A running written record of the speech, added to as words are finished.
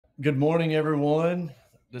Good morning, everyone.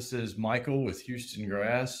 This is Michael with Houston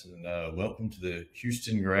Grass, and welcome to the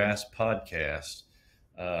Houston Grass podcast.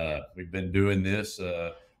 We've been doing this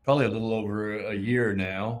probably a little over a year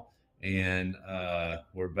now, and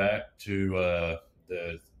we're back to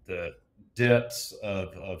the depths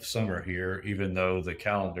of summer here, even though the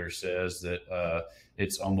calendar says that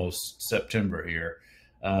it's almost September here.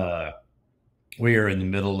 Uh, we are in the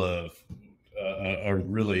middle of a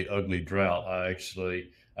really ugly drought.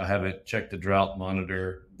 I haven't checked the drought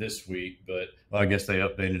monitor this week, but well, I guess they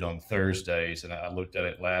updated on Thursdays, and I looked at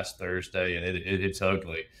it last Thursday, and it's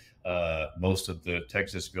ugly. Most of the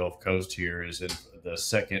Texas Gulf Coast here is in the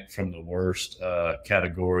second from the worst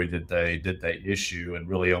category that they issue, and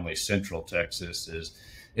really only Central Texas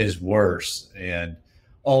is worse, and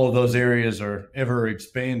all of those areas are ever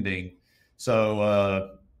expanding. So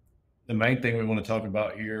the main thing we want to talk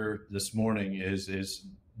about here this morning is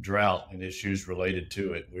drought and issues related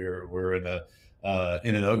to it. We're in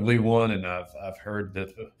an ugly one, and I've heard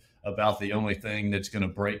that about the only thing that's going to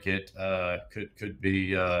break it could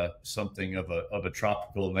be something of a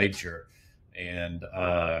tropical nature, and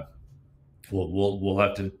we'll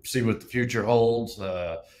have to see what the future holds.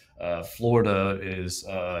 Florida is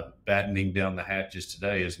battening down the hatches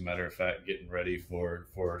today, as a matter of fact, getting ready for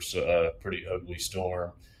a pretty ugly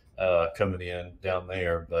storm coming in down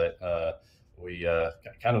there. But we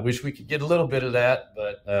kind of wish we could get a little bit of that,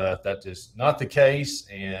 but that is not the case.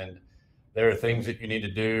 And there are things that you need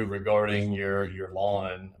to do regarding your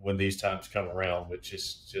lawn when these times come around, which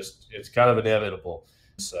is it's kind of inevitable.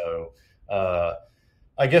 So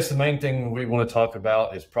I guess the main thing we want to talk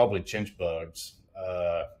about is probably chinch bugs.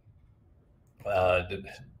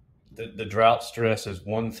 The drought stress is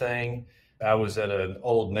one thing. I was at an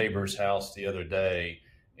old neighbor's house the other day,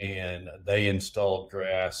 and they installed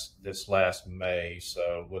grass this last May.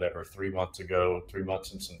 So whatever, 3 months ago, 3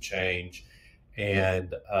 months and some change.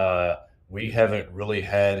 And we haven't really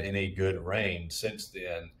had any good rain since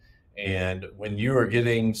then. And when you are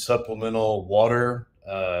getting supplemental water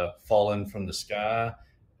falling from the sky,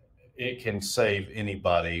 it can save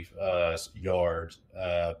anybody's yard.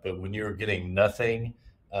 But when you're getting nothing,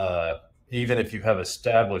 even if you have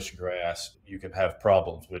established grass, you can have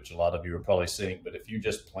problems, which a lot of you are probably seeing. But if you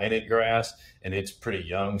just planted grass and it's pretty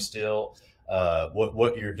young still,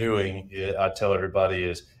 what you're doing, I tell everybody,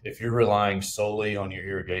 is if you're relying solely on your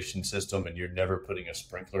irrigation system and you're never putting a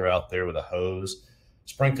sprinkler out there with a hose.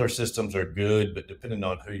 Sprinkler systems are good, but depending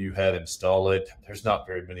on who you had install it, there's not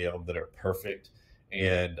very many of them that are perfect.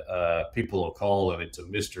 And people will call, and it's a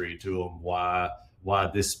mystery to them why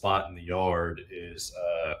this spot in the yard is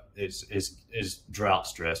drought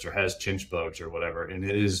stressed or has chinch bugs or whatever. And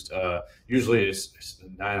it is usually it's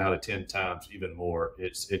 9 out of 10 times, even more,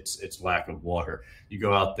 it's lack of water. You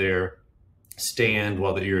go out there, stand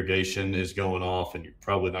while the irrigation is going off, and you're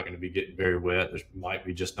probably not going to be getting very wet. There might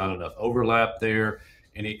be just not enough overlap there.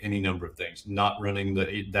 Any number of things. Not running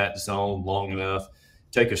that zone long enough.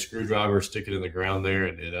 Take a screwdriver, stick it in the ground there,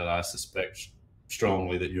 and I suspect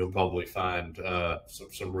strongly that you'll probably find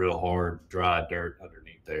some real hard, dry dirt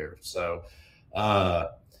underneath there. So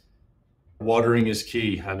watering is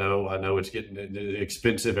key. I know it's getting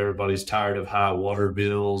expensive. Everybody's tired of high water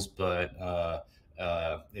bills, but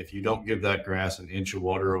if you don't give that grass an inch of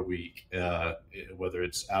water a week, whether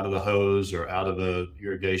it's out of the hose or out of the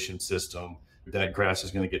irrigation system, that grass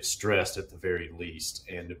is going to get stressed at the very least.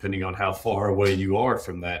 And depending on how far away you are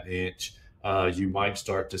from that inch, you might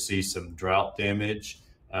start to see some drought damage.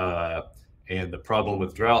 And the problem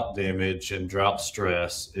with drought damage and drought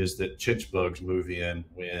stress is that chinch bugs move in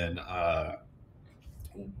when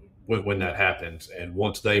that happens. And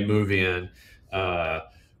once they move in,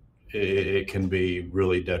 it can be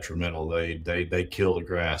really detrimental. They kill the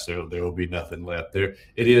grass. There will be nothing left there.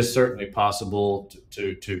 It is certainly possible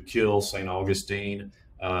to kill St. Augustine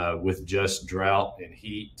with just drought and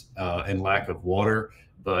heat and lack of water,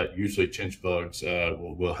 but usually chinch bugs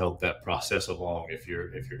will help that process along if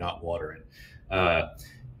you're not watering.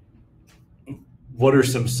 What are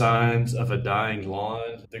some signs of a dying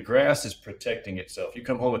lawn? The grass is protecting itself. You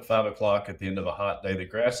come home at 5 o'clock at the end of a hot day, the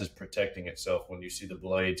grass is protecting itself when you see the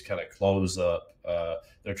blades kind of close up.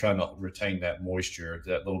 They're trying to retain that moisture,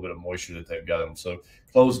 that little bit of moisture that they've got them. So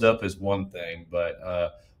closed up is one thing, but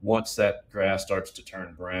once that grass starts to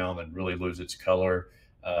turn brown and really lose its color,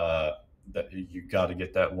 that you got to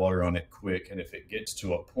get that water on it quick. And if it gets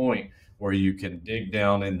to a point where you can dig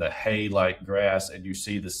down in the hay-like grass and you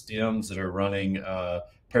see the stems that are running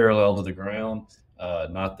parallel to the ground,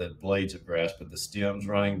 not the blades of grass, but the stems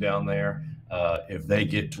running down there, if they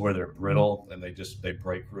get to where they're brittle and they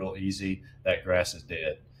break real easy, that grass is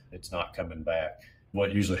dead. It's not coming back.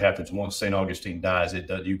 what usually happens once St. Augustine dies,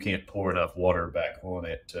 you can't pour enough water back on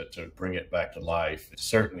it to bring it back to life.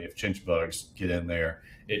 Certainly, if chinch bugs get in there,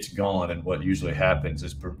 it's gone. And what usually happens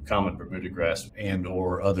is common Bermuda grass and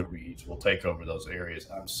or other weeds will take over those areas.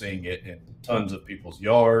 I'm seeing it in tons of people's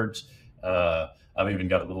yards. I've even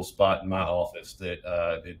got a little spot in my office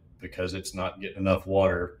that because it's not getting enough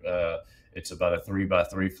water, it's about a 3 by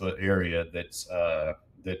 3 foot area that's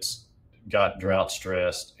got drought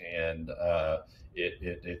stressed, and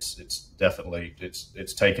it's definitely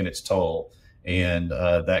it's taken its toll, and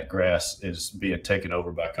that grass is being taken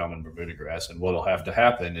over by common Bermuda grass. And what'll have to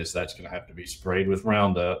happen is that's going to have to be sprayed with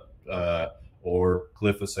Roundup or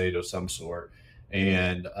glyphosate of some sort,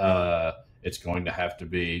 and it's going to have to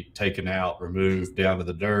be taken out, removed down to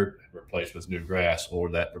the dirt, replaced with new grass, or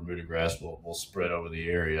that Bermuda grass will spread over the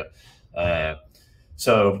area.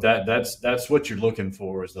 So that's what you're looking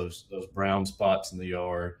for, is those brown spots in the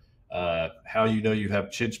yard. How you know you have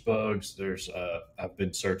chinch bugs? I've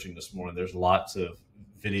been searching this morning. There's lots of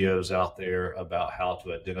videos out there about how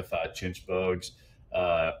to identify chinch bugs.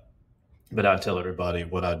 But I tell everybody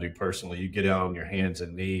what I do personally. You get out on your hands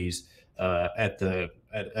and knees at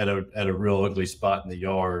a real ugly spot in the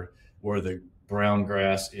yard where the brown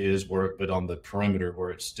grass is, but on the perimeter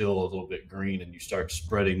where it's still a little bit green, and you start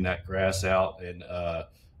spreading that grass out and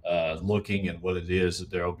looking at what it is.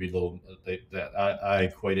 There will be little, I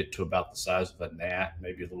equate it to about the size of a gnat,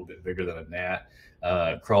 maybe a little bit bigger than a gnat,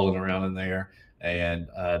 crawling around in there. And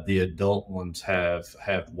the adult ones have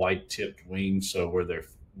white tipped wings, so where their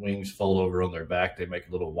wings fold over on their back, they make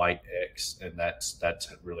a little white X, and that's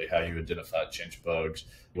really how you identify chinch bugs.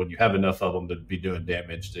 When you have enough of them to be doing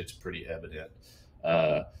damage, it's pretty evident.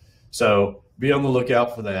 So be on the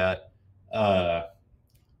lookout for that.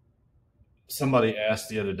 Somebody asked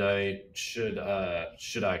the other day, should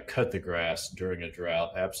I cut the grass during a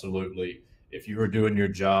drought? Absolutely. If you are doing your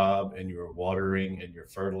job and you're watering and you're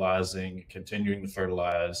fertilizing, continuing to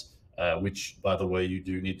fertilize, which, by the way, you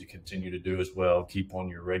do need to continue to do as well. Keep on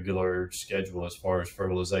your regular schedule as far as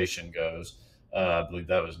fertilization goes. I believe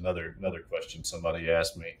that was another question somebody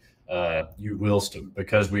asked me. You will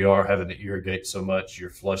because we are having to irrigate so much, you're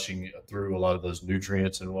flushing through a lot of those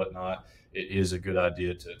nutrients and whatnot. It is a good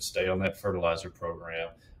idea to stay on that fertilizer program.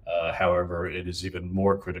 However, it is even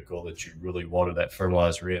more critical that you really water that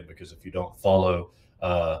fertilizer in, because if you don't follow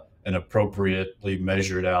an appropriately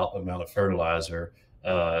measured out amount of fertilizer,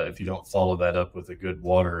 if you don't follow that up with a good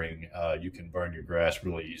watering, you can burn your grass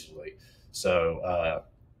really easily. So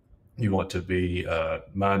you want to be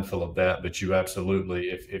mindful of that. But you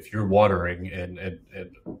absolutely, if you're watering and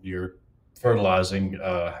you're fertilizing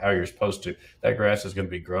how you're supposed to, that grass is going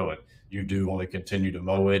to be growing. You do want to continue to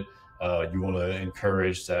mow it. You want to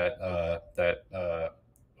encourage that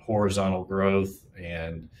horizontal growth,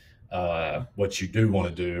 and what you do want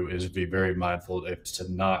to do is be very mindful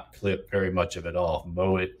to not clip very much of it off.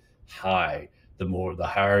 Mow it high. The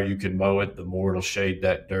higher you can mow it, the more it'll shade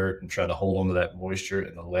that dirt and try to hold on to that moisture,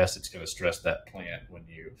 and the less it's going to stress that plant when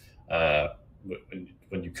you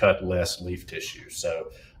cut less leaf tissue.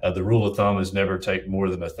 So the rule of thumb is never take more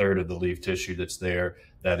than a third of the leaf tissue that's there.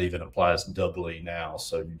 That even applies doubly now.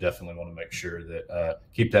 So you definitely want to make sure that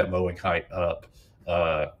keep that mowing height up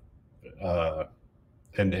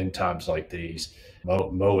in times like these.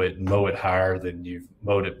 Mow it higher than you've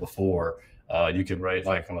mowed it before. You can raise,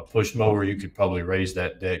 like on a push mower, you could probably raise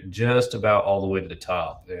that deck just about all the way to the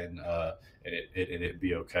top, and it'd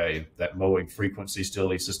be okay. That mowing frequency still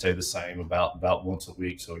needs to stay the same, about once a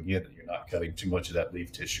week. So again, you're not cutting too much of that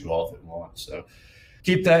leaf tissue off at once. So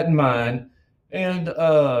keep that in mind. And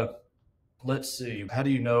let's see, how do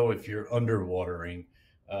you know if you're underwatering,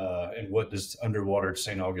 and what does underwatered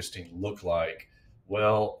St. Augustine look like?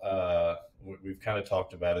 Well, we've kind of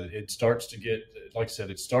talked about it. It starts to get, like I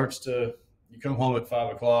said, you come home at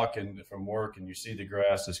 5 o'clock and from work, and you see the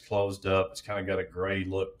grass is closed up. It's kind of got a gray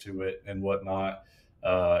look to it and whatnot,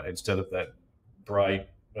 instead of that bright,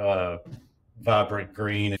 vibrant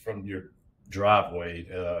green from your driveway.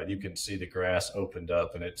 You can see the grass opened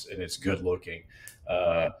up, and it's good looking.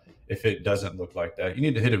 If it doesn't look like that, you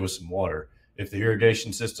need to hit it with some water. If the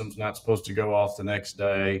irrigation system's not supposed to go off the next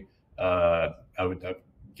day, I would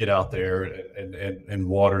get out there and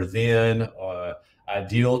water then.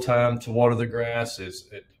 Ideal time to water the grass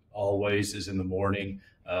always is in the morning.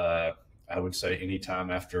 I would say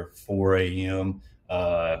anytime after 4 a.m.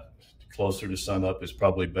 Closer to sunup is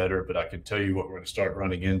probably better, but I can tell you what we're going to start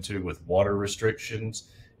running into with water restrictions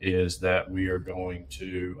is that we are going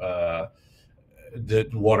to the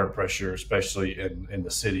water pressure, especially in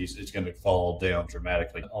the cities, is going to fall down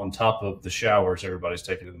dramatically. On top of the showers everybody's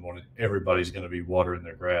taking in the morning, everybody's going to be watering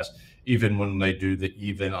their grass. Even when they do the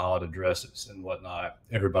even odd addresses and whatnot,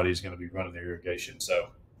 everybody's going to be running their irrigation. So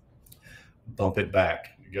bump it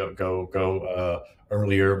back. Go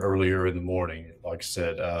earlier in the morning. Like I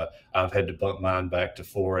said, I've had to bump mine back to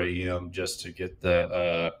 4 a.m. just to get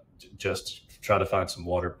the just try to find some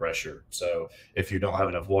water pressure. So if you don't have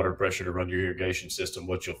enough water pressure to run your irrigation system,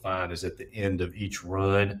 what you'll find is at the end of each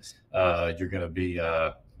run, you're going to be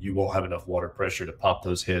you won't have enough water pressure to pop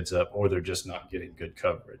those heads up, or they're just not getting good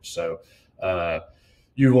coverage. So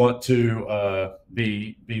you want to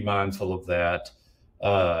be mindful of that.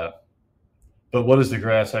 But what does the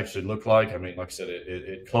grass actually look like? I mean, like I said,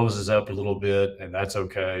 it closes up a little bit, and that's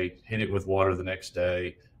okay. Hit it with water the next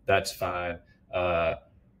day. That's fine.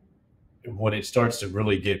 When it starts to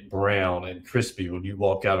really get brown and crispy, when you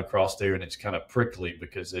walk out across there and it's kind of prickly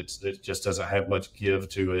because it just doesn't have much give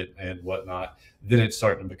to it and whatnot, then it's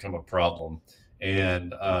starting to become a problem.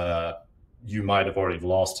 And you might have already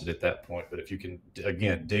lost it at that point. But if you can,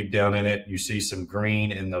 again, dig down in it, you see some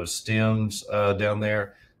green in those stems down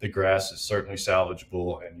there, the grass is certainly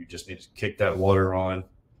salvageable, and you just need to kick that water on.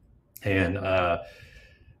 And I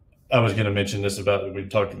was going to mention this we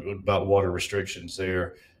talked about water restrictions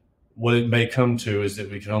there. What it may come to is that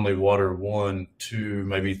we can only water 1, 2,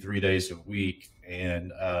 maybe 3 days a week.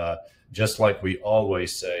 And just like we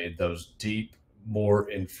always say, those deep, more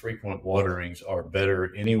infrequent waterings are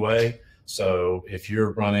better anyway. So if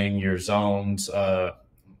you're running your zones,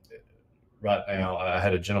 right now, I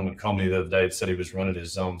had a gentleman call me the other day that said he was running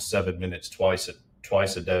his zone 7 minutes twice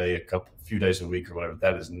a day, few days a week or whatever.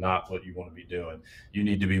 That is not what you want to be doing. You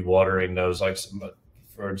need to be watering those, like,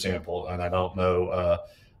 for example, and I don't know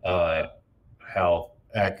how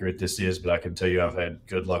accurate this is, but I can tell you I've had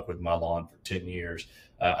good luck with my lawn for 10 years.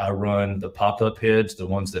 I run the pop-up heads, the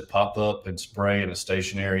ones that pop up and spray in a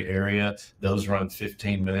stationary area. Those run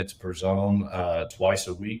 15 minutes per zone twice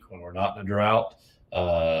a week when we're not in a drought.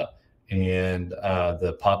 And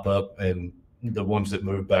the pop-up and the ones that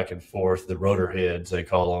move back and forth, the rotor heads, they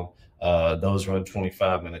call them, those run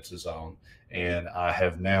 25 minutes a zone. And I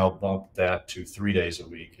have now bumped that to 3 days a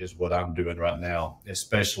week is what I'm doing right now,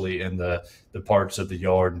 especially in the parts of the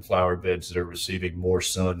yard and flower beds that are receiving more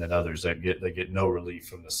sun than others. They get no relief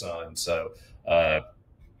from the sun. So I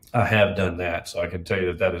have done that. So I can tell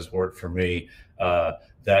you that has worked for me.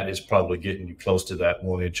 That is probably getting you close to that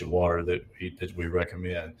 1 inch of water that we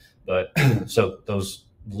recommend. But so those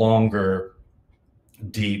longer,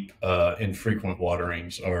 deep, infrequent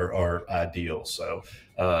waterings are ideal. So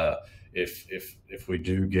if we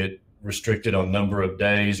do get restricted on number of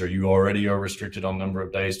days, or you already are restricted on number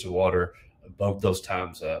of days to water, bump those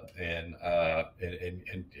times up and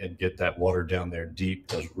get that water down there deep.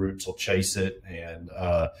 Those roots will chase it, and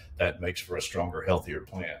that makes for a stronger, healthier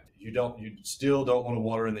plant. You still don't want to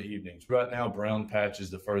water in the evenings. Right now, brown patch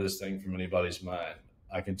is the furthest thing from anybody's mind.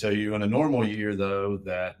 I can tell you in a normal year, though,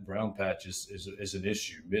 that brown patch is an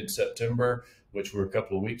issue. Mid-September, which we're a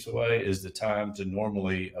couple of weeks away, is the time to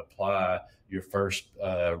normally apply your first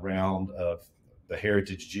round of the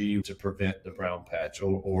Heritage G to prevent the brown patch,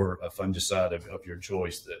 or a fungicide of your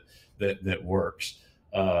choice that works.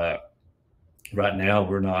 Right now,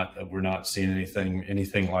 we're not seeing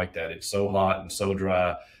anything like that. It's so hot and so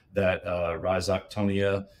dry that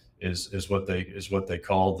rhizoctonia is what they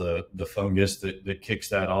call the fungus that kicks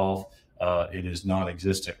that off. It is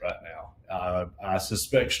non-existent right now. I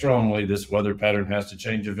suspect strongly this weather pattern has to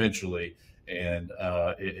change eventually, and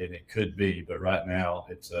it could be, but right now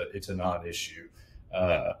it's a non-issue.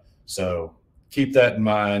 So keep that in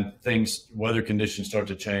mind. Weather conditions start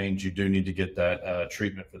to change, you do need to get that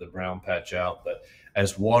treatment for the brown patch out. But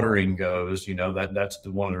as watering goes, that's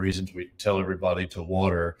one of the reasons we tell everybody to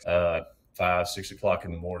water 5, 6 o'clock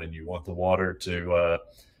in the morning. You want the water to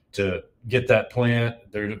get that plant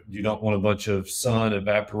there. You don't want a bunch of sun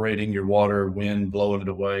evaporating your water, wind blowing it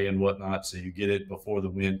away and whatnot. So you get it before the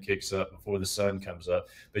wind kicks up, before the sun comes up.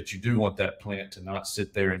 But you do want that plant to not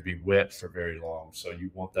sit there and be wet for very long. So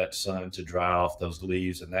you want that sun to dry off those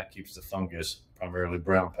leaves, and that keeps the fungus, primarily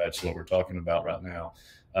brown patch, what we're talking about right now,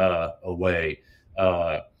 away.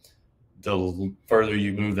 The further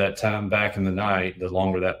you move that time back in the night, the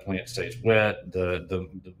longer that plant stays wet, the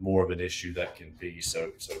more of an issue that can be.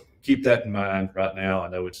 So keep that in mind right now. I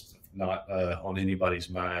know it's not on anybody's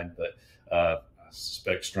mind, but I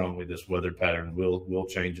suspect strongly this weather pattern will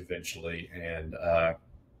change eventually, and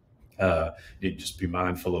you just be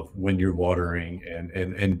mindful of when you're watering,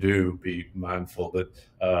 and do be mindful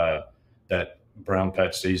that that brown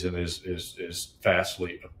patch season is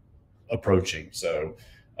fastly approaching. So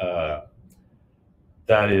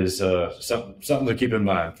that is something to keep in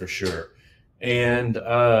mind for sure. And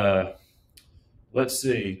let's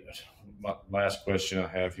see. My last question I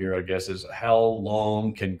have here, I guess, is how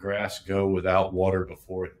long can grass go without water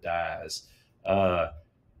before it dies?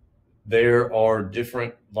 There are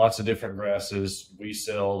lots of different grasses. We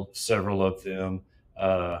sell several of them.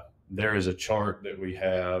 There is a chart that we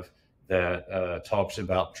have that talks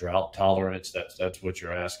about drought tolerance. That's what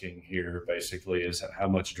you're asking here, basically, is how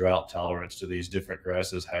much drought tolerance do these different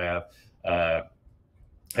grasses have? I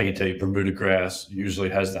can tell you Bermuda grass usually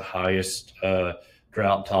has the highest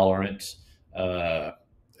drought tolerance.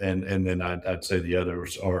 And then I'd say the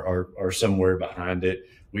others are somewhere behind it.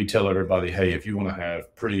 We tell everybody, hey, if you want to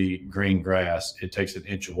have pretty green grass, it takes an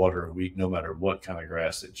inch of water a week, no matter what kind of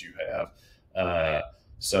grass that you have.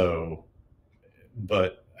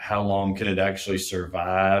 But how long can it actually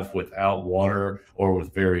survive without water or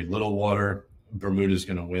with very little water? Bermuda's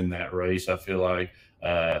going to win that race, I feel like.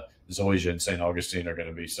 Zoysia and St. Augustine are going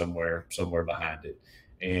to be somewhere behind it.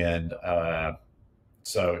 And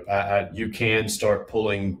so you can start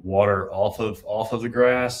pulling water off of the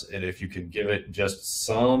grass, and if you can give it just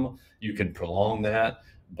some, you can prolong that.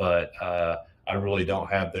 But I really don't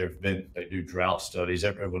have. They do drought studies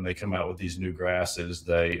when they come out with these new grasses.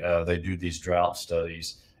 They do these drought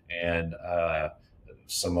studies, and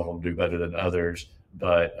some of them do better than others.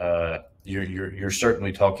 But you're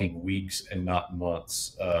certainly talking weeks and not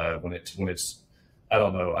months when it's. I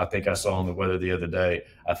don't know. I think I saw on the weather the other day.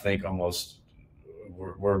 I think almost.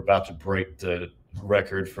 We're about to break the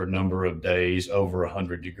record for number of days over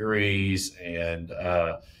 100 degrees. And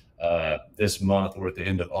this month we're at the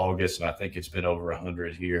end of August, and I think it's been over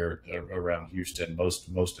 100 here around Houston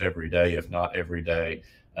most every day, if not every day.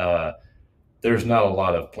 There's not a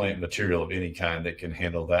lot of plant material of any kind that can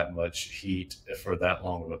handle that much heat for that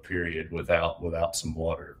long of a period without some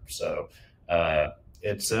water. So it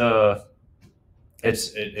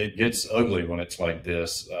gets ugly when it's like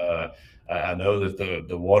this. I know that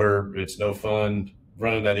the water, it's no fun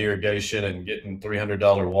running that irrigation and getting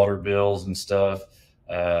 $300 water bills and stuff.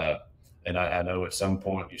 And I know at some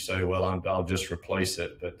point you say, well, I'll just replace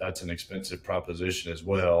it, but that's an expensive proposition as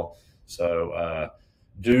well. So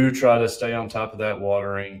do try to stay on top of that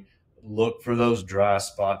watering. Look for those dry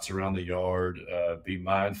spots around the yard. Be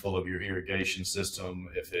mindful of your irrigation system.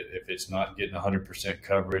 If it's not getting 100%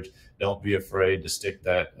 coverage, don't be afraid to stick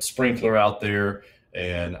that sprinkler out there.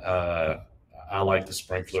 And I like the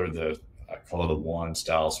sprinkler, I call it a wand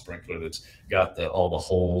style sprinkler that's got all the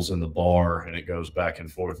holes in the bar, and it goes back and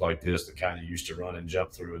forth like this, the kind you used to run and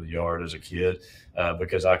jump through the yard as a kid,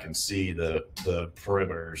 because I can see the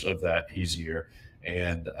perimeters of that easier.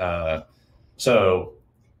 And so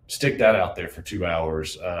stick that out there for 2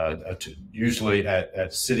 hours, usually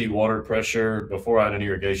at city water pressure. Before I had an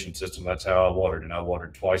irrigation system, that's how I watered, and I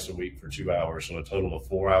watered twice a week for 2 hours, so a total of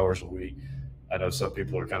 4 hours a week. I know some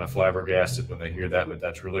people are kind of flabbergasted when they hear that, but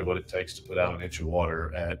that's really what it takes to put out an inch of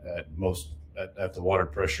water at the water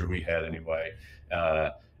pressure we had anyway.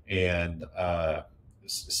 And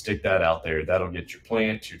stick that out there. That'll get your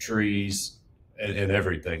plants, your trees, and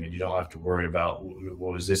everything, and you don't have to worry about,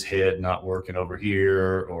 well, is this head not working over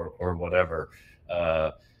here or whatever.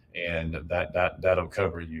 And that'll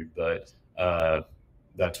cover you. But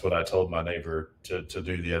that's what I told my neighbor to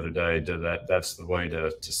do the other day. That's the way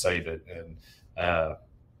to save it. And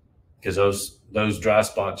because those dry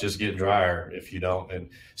spots just get drier if you don't. And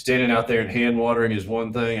standing out there and hand watering is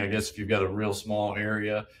one thing, I guess, if you've got a real small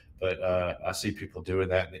area. But I see people doing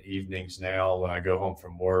that in the evenings now when I go home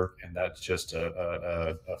from work, and that's just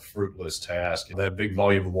a fruitless task. And that big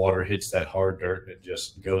volume of water hits that hard dirt, and it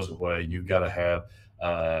just goes away. You've got to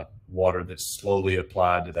have water that's slowly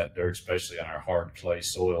applied to that dirt, especially on our hard clay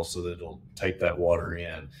soil, so that it'll take that water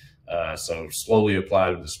in. So slowly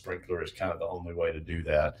applied with the sprinkler is kind of the only way to do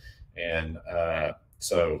that. And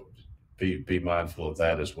so be mindful of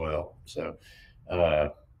that as well. So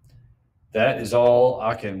that is all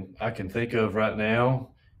I can think of right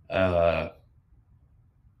now.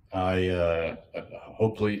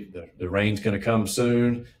 Hopefully the rain's going to come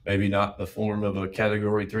soon. Maybe not in the form of a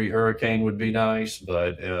Category 3 hurricane would be nice,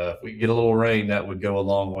 but if we get a little rain, that would go a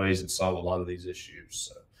long ways and solve a lot of these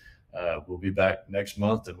issues. So we'll be back next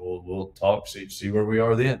month, and we'll talk, see where we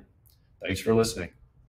are then. Thanks for listening.